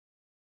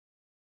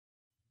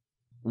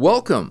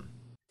Welcome!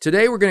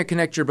 Today we're going to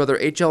connect your Brother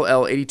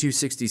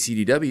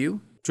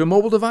HL-L8260CDW to a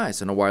mobile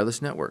device on a wireless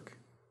network.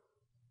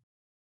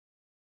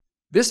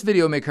 This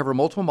video may cover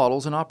multiple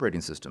models and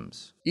operating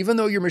systems. Even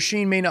though your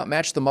machine may not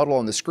match the model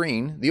on the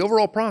screen, the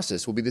overall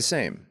process will be the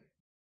same.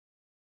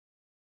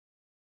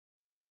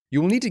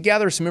 You will need to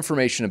gather some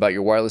information about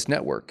your wireless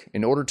network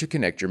in order to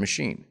connect your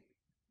machine.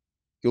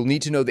 You'll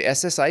need to know the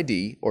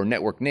SSID or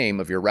network name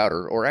of your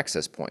router or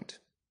access point.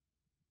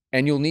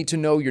 And you'll need to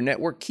know your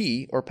network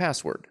key or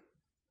password.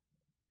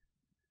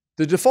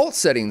 The default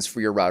settings for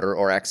your router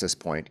or access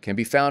point can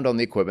be found on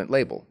the equipment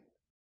label.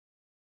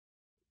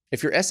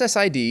 If your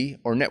SSID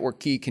or network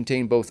key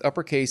contain both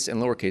uppercase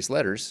and lowercase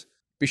letters,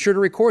 be sure to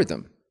record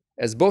them,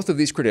 as both of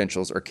these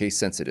credentials are case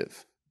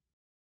sensitive.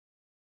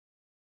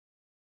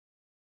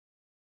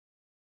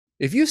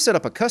 If you've set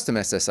up a custom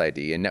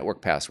SSID and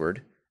network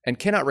password and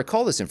cannot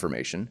recall this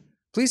information,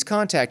 please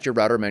contact your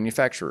router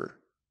manufacturer.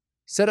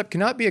 Setup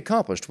cannot be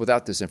accomplished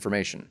without this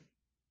information.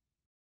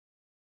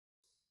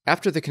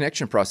 After the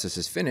connection process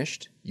is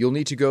finished, you'll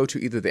need to go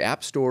to either the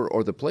App Store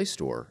or the Play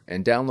Store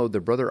and download the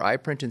Brother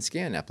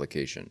iPrint&Scan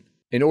application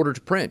in order to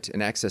print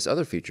and access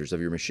other features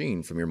of your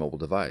machine from your mobile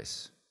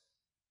device.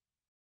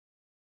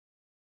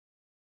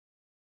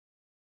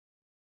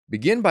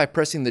 Begin by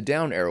pressing the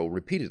down arrow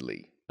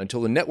repeatedly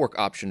until the network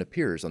option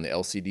appears on the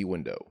LCD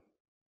window.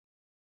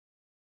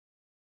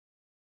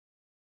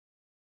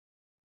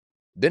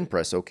 Then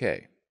press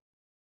OK.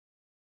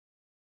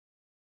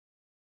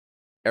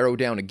 Arrow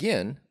down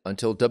again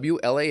until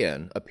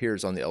WLAN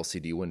appears on the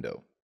LCD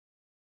window.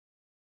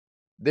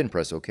 Then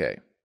press OK.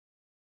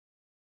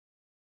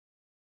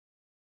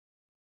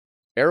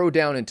 Arrow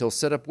down until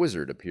Setup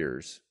Wizard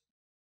appears,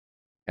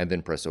 and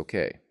then press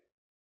OK.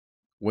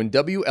 When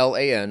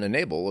WLAN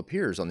Enable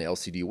appears on the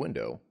LCD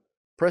window,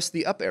 press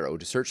the up arrow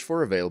to search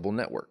for available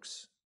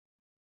networks.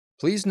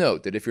 Please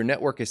note that if your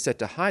network is set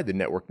to hide the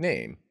network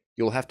name,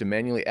 you'll have to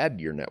manually add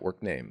your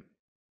network name.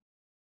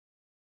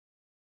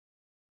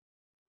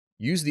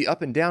 Use the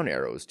up and down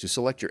arrows to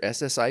select your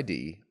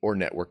SSID or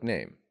network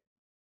name,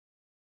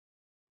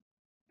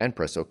 and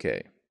press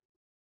OK.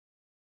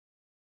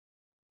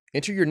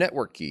 Enter your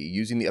network key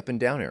using the up and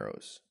down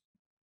arrows.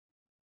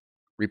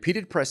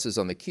 Repeated presses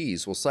on the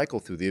keys will cycle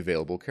through the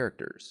available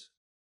characters.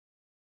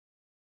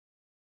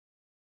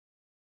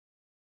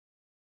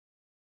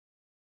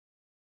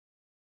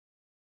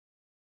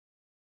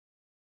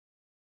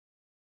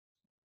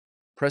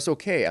 Press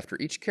OK after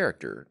each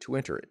character to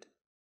enter it.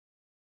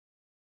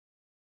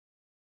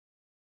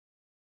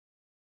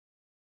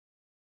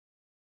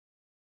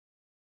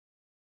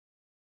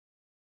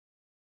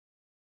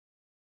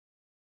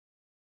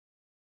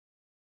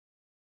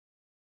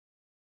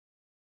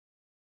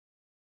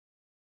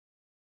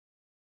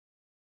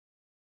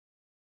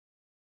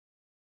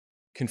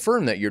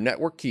 Confirm that your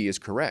network key is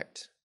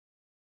correct,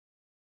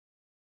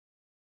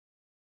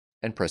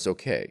 and press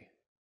OK.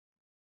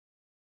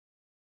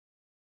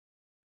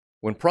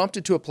 When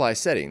prompted to apply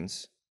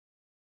settings,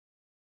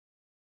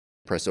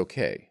 press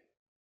OK.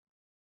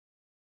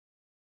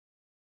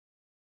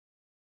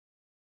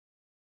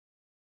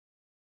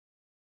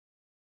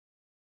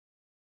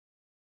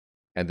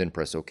 And then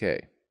press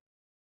OK.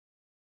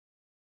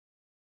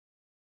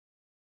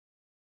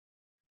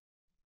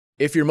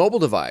 If your mobile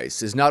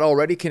device is not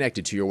already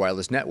connected to your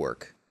wireless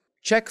network,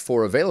 check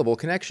for available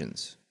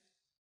connections.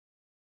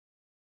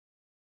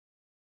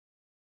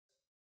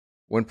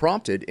 When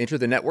prompted, enter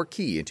the network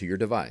key into your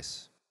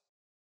device.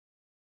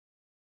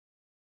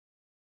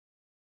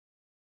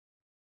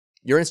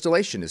 Your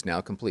installation is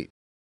now complete.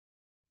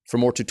 For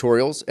more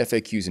tutorials,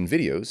 FAQs, and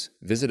videos,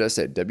 visit us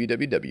at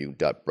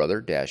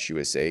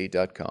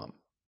www.brother-usa.com.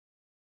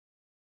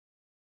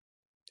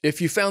 If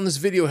you found this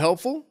video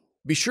helpful,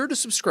 be sure to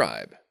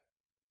subscribe.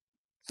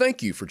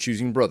 Thank you for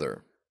choosing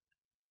Brother.